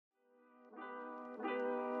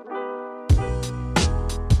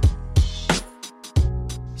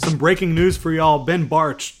breaking news for y'all. Ben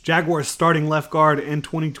Bartch, Jaguars starting left guard in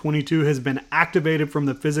 2022, has been activated from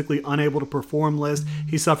the physically unable to perform list.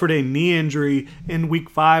 He suffered a knee injury in week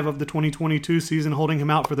 5 of the 2022 season, holding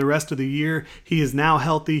him out for the rest of the year. He is now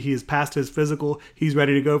healthy. He has passed his physical. He's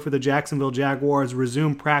ready to go for the Jacksonville Jaguars,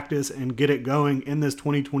 resume practice, and get it going in this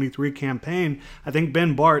 2023 campaign. I think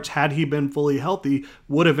Ben Bartch, had he been fully healthy,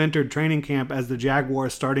 would have entered training camp as the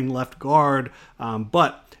Jaguars starting left guard,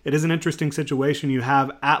 but it is an interesting situation you have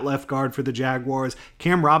at left guard for the Jaguars.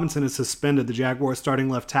 Cam Robinson is suspended, the Jaguars starting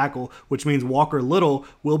left tackle, which means Walker Little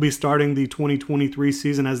will be starting the 2023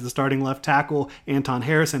 season as the starting left tackle. Anton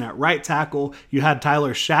Harrison at right tackle. You had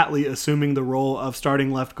Tyler Shatley assuming the role of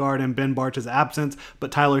starting left guard in Ben Bartch's absence,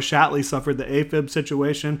 but Tyler Shatley suffered the AFib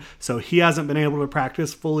situation, so he hasn't been able to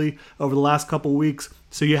practice fully over the last couple weeks.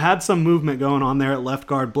 So you had some movement going on there at left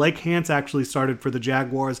guard. Blake Hance actually started for the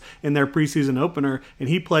Jaguars in their preseason opener, and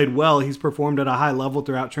he played well. He's performed at a high level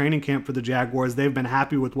throughout training camp for the Jaguars. They've been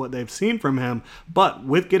happy with what they've seen from him. But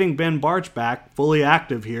with getting Ben Bartch back, fully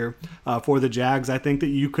active here for the Jags, I think that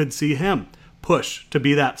you could see him push to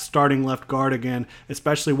be that starting left guard again,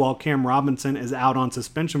 especially while Cam Robinson is out on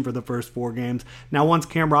suspension for the first 4 games. Now, once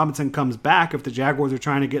Cam Robinson comes back, if the Jaguars are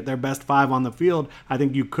trying to get their best 5 on the field, I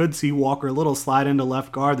think you could see Walker Little slide into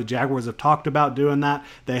left guard. The Jaguars have talked about doing that.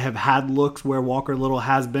 They have had looks where Walker Little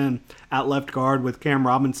has been at left guard with Cam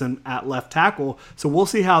Robinson at left tackle. So we'll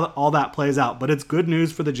see how all that plays out. But it's good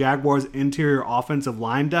news for the Jaguars' interior offensive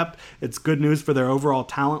line depth. It's good news for their overall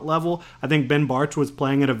talent level. I think Ben Bartch was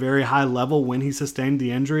playing at a very high level when he sustained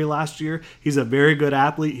the injury last year. He's a very good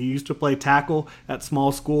athlete. He used to play tackle at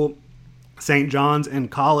small school St. John's in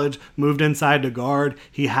college, moved inside to guard.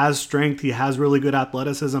 He has strength. He has really good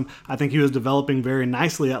athleticism. I think he was developing very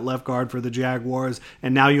nicely at left guard for the Jaguars,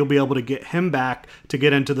 and now you'll be able to get him back to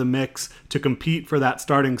get into the mix to compete for that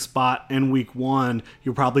starting spot in week 1.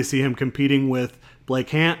 You'll probably see him competing with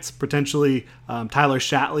Blake Hance, potentially Tyler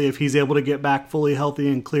Shatley if he's able to get back fully healthy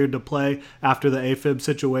and cleared to play after the AFib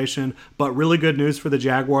situation. But really good news for the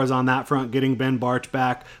Jaguars on that front, getting Ben Bartch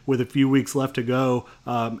back with a few weeks left to go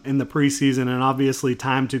in the preseason, and obviously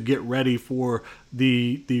time to get ready for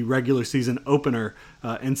the regular season opener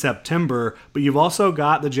in September. But you've also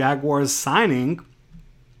got the Jaguars signing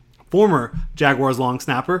former Jaguars long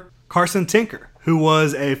snapper Carson Tinker, who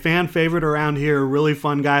was a fan favorite around here, a really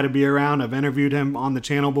fun guy to be around. I've interviewed him on the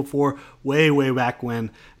channel before, way back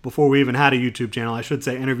when, before we even had a YouTube channel. I should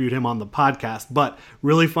say interviewed him on the podcast, but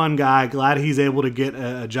really fun guy. Glad he's able to get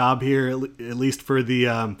a job here, at least for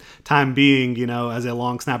the time being, as a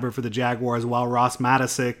long snapper for the Jaguars, while Ross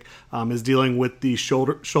Matisic is dealing with the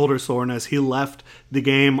shoulder soreness. He left the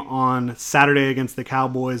game on Saturday against the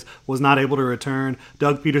Cowboys, was not able to return.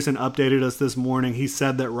 Doug Peterson updated us this morning. He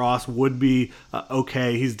said that Ross would be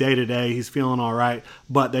okay. He's day-to-day. He's feeling all right,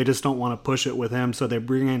 but they just don't want to push it with him, so they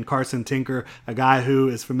bring in Carson Tinker, a guy who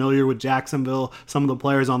is familiar with Jacksonville. Some of the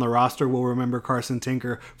players on the roster will remember Carson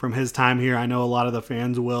Tinker from his time here. I know a lot of the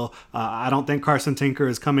fans will. I don't think Carson Tinker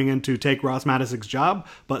is coming in to take Ross Matisic's job,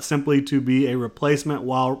 but simply to be a replacement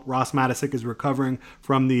while Ross Matisic is recovering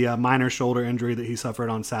from the minor shoulder injury that he suffered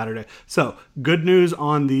on Saturday. So good news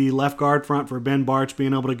on the left guard front for Ben Bartch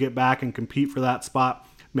being able to get back and compete for that spot.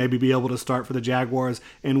 Maybe be able to start for the Jaguars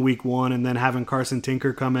in week 1, and then having Carson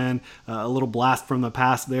Tinker come in, a little blast from the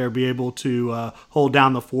past there, be able to hold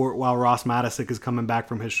down the fort while Ross Matisic is coming back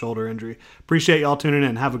from his shoulder injury. Appreciate y'all tuning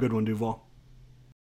in. Have a good one, Duval.